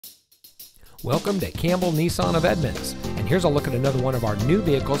Welcome to Campbell Nissan of Edmonds, and here's a look at another one of our new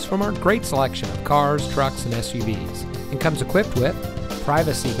vehicles from our great selection of cars, trucks, and SUVs, and comes equipped with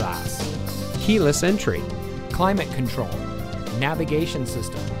privacy glass, keyless entry, climate control, navigation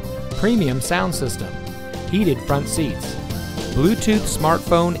system, premium sound system, heated front seats, Bluetooth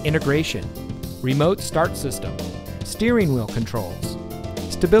smartphone integration, remote start system, steering wheel controls,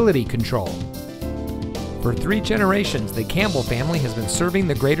 stability control. For 3 generations, the Campbell family has been serving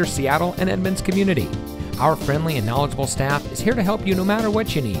the greater Seattle and Edmonds community. Our friendly and knowledgeable staff is here to help you no matter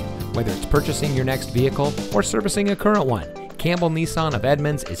what you need, whether it's purchasing your next vehicle or servicing a current one. Campbell Nissan of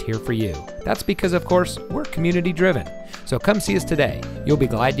Edmonds is here for you. That's because, of course, we're community driven. So come see us today. You'll be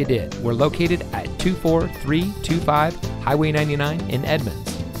glad you did. We're located at 24325 Highway 99 in Edmonds.